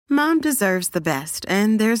Mom deserves the best,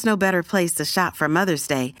 and there's no better place to shop for Mother's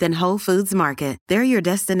Day than Whole Foods Market. They're your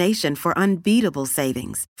destination for unbeatable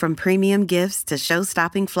savings, from premium gifts to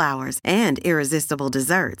show-stopping flowers and irresistible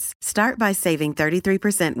desserts. Start by saving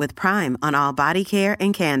 33% with Prime on all body care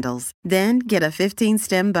and candles. Then get a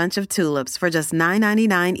 15-stem bunch of tulips for just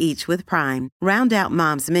 $9.99 each with Prime. Round out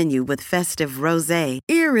Mom's menu with festive rosé,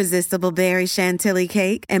 irresistible berry chantilly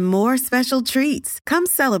cake, and more special treats. Come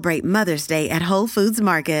celebrate Mother's Day at Whole Foods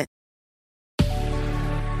Market.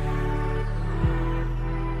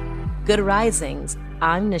 Good risings.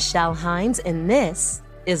 I'm Nichelle Hines, and this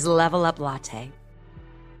is Level Up Latte.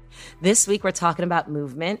 This week, we're talking about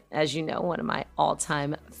movement, as you know, one of my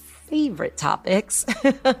all-time favorite topics.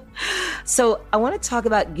 So I want to talk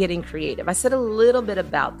about getting creative. I said a little bit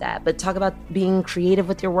about that, but talk about being creative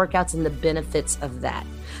with your workouts and the benefits of that.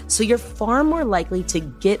 So you're far more likely to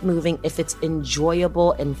get moving if it's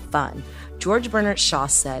enjoyable and fun. George Bernard Shaw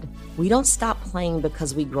said, "We don't stop playing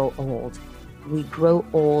because we grow old. We grow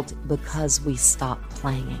old because we stop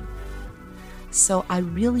playing." So I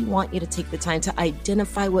really want you to take the time to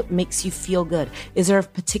identify what makes you feel good. Is there a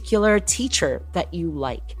particular teacher that you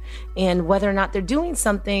like? And whether or not they're doing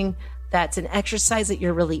something that's an exercise that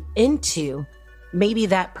you're really into, maybe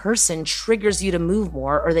that person triggers you to move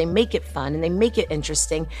more, or they make it fun and they make it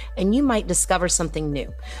interesting, and you might discover something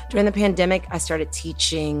new. During the pandemic, I started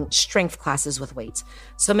teaching strength classes with weights.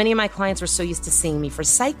 So many of my clients were so used to seeing me for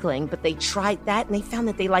cycling, but they tried that and they found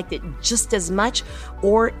that they liked it just as much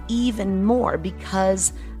or even more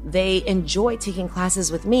because they enjoy taking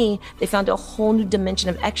classes with me. They found a whole new dimension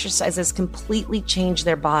of exercise that's completely changed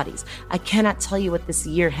their bodies. I cannot tell you what this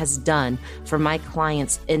year has done for my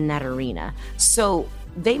clients in that arena. So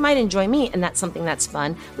they might enjoy me, and that's something that's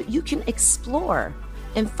fun, but you can explore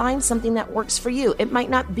and find something that works for you. It might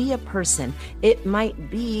not be a person. It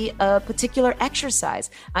might be a particular exercise.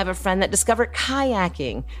 I have a friend that discovered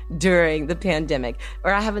kayaking during the pandemic,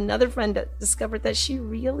 or I have another friend that discovered that she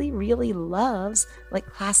really, really loves like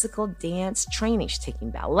classical dance training. She's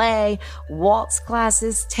taking ballet, waltz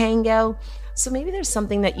classes, tango. So maybe there's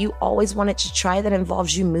something that you always wanted to try that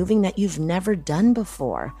involves you moving that you've never done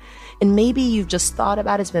before. And maybe you've just thought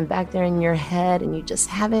about it, it's been back there in your head, and you just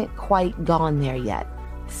haven't quite gone there yet.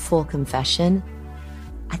 Full confession,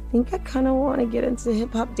 I think I kind of want to get into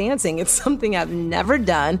hip hop dancing. It's something I've never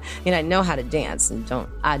done, and I know how to dance,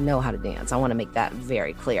 I know how to dance. I want to make that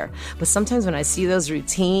very clear. But sometimes when I see those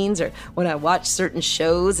routines, or when I watch certain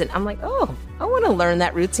shows, and I'm like, oh, I want to learn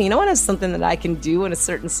that routine. I want to have something that I can do when a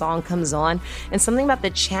certain song comes on. And something about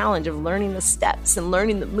the challenge of learning the steps and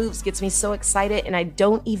learning the moves gets me so excited, and I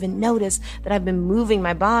don't even notice that I've been moving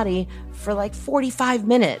my body for like 45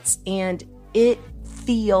 minutes, and it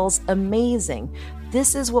feels amazing.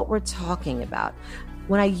 This is what we're talking about.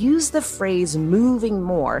 When I use the phrase moving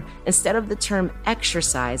more instead of the term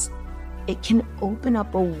exercise, it can open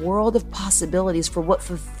up a world of possibilities for what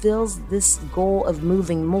fulfills this goal of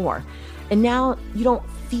moving more. And now you don't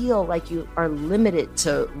feel like you are limited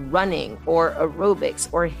to running or aerobics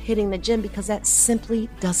or hitting the gym, because that simply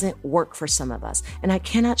doesn't work for some of us. And I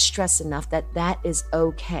cannot stress enough that that is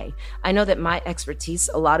okay. I know that my expertise,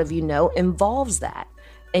 a lot of you know, involves that.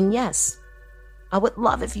 And yes, I would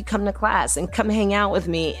love if you come to class and come hang out with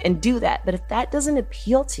me and do that. But if that doesn't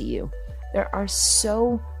appeal to you, there are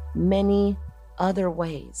so many other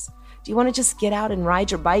ways. Do you want to just get out and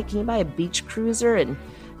ride your bike? Can you buy a beach cruiser and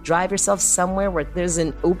drive yourself somewhere where there's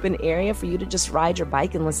an open area for you to just ride your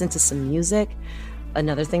bike and listen to some music?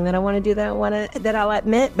 Another thing that I want to do that I'll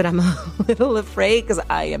admit, but I'm a little afraid because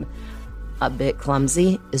I am a bit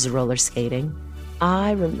clumsy, is roller skating.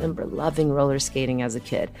 I remember loving roller skating as a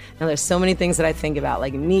kid. Now, there's so many things that I think about,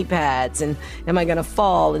 like knee pads and am I going to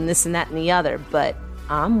fall and this and that and the other, but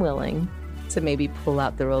I'm willing to maybe pull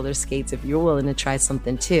out the roller skates if you're willing to try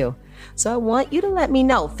something too. So I want you to let me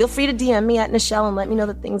know. Feel free to DM me at Nichelle and let me know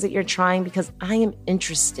the things that you're trying, because I am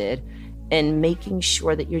interested in making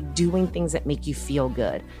sure that you're doing things that make you feel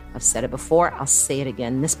good. I've said it before, I'll say it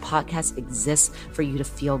again. This podcast exists for you to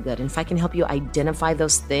feel good. And if I can help you identify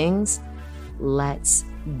those things, let's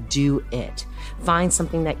do it. Find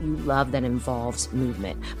something that you love that involves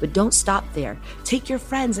movement. But don't stop there. Take your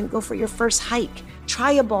friends and go for your first hike.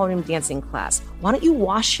 Try a ballroom dancing class. Why don't you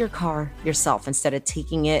wash your car yourself instead of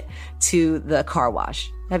taking it to the car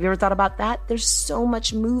wash? Have you ever thought about that? There's so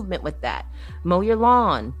much movement with that. Mow your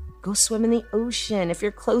lawn. Go swim in the ocean if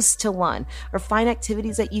you're close to one, or find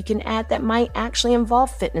activities that you can add that might actually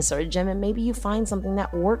involve fitness or a gym, and maybe you find something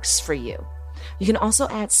that works for you. You can also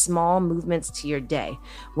add small movements to your day.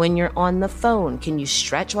 When you're on the phone, can you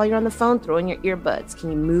stretch while you're on the phone? Throw in your earbuds.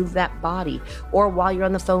 Can you move that body? Or while you're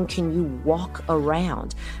on the phone, can you walk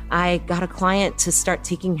around? I got a client to start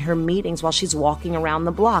taking her meetings while she's walking around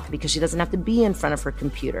the block because she doesn't have to be in front of her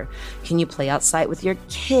computer. Can you play outside with your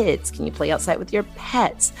kids? Can you play outside with your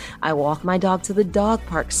pets? I walk my dog to the dog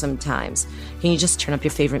park sometimes. Can you just turn up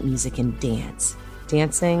your favorite music and dance?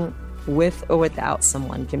 Dancing with or without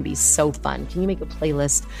someone can be so fun. Can you make a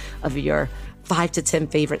playlist of your 5 to 10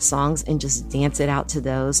 favorite songs and just dance it out to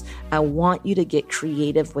those? I want you to get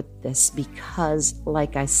creative with this because,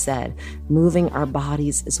 like I said, moving our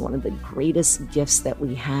bodies is one of the greatest gifts that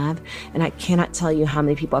we have. And I cannot tell you how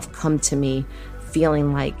many people have come to me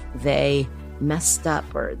feeling like they messed up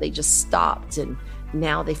or they just stopped and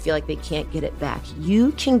now they feel like they can't get it back.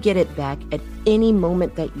 You can get it back at any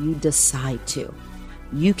moment that you decide to.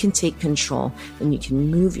 You can take control and you can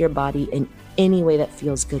move your body in any way that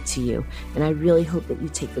feels good to you. And I really hope that you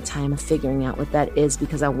take the time of figuring out what that is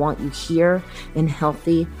because I want you here and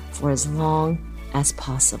healthy for as long as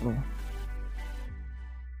possible.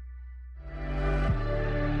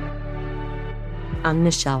 I'm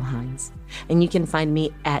Nichelle Hines, and you can find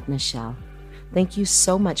me at Nichelle. Thank you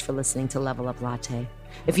so much for listening to Level Up Latte.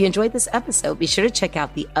 If you enjoyed this episode, be sure to check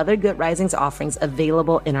out the other Good Risings offerings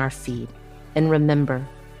available in our feed. And remember,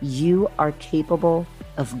 you are capable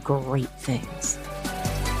of great things.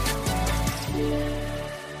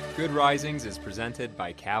 Good Risings is presented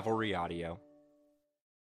by Cavalry Audio.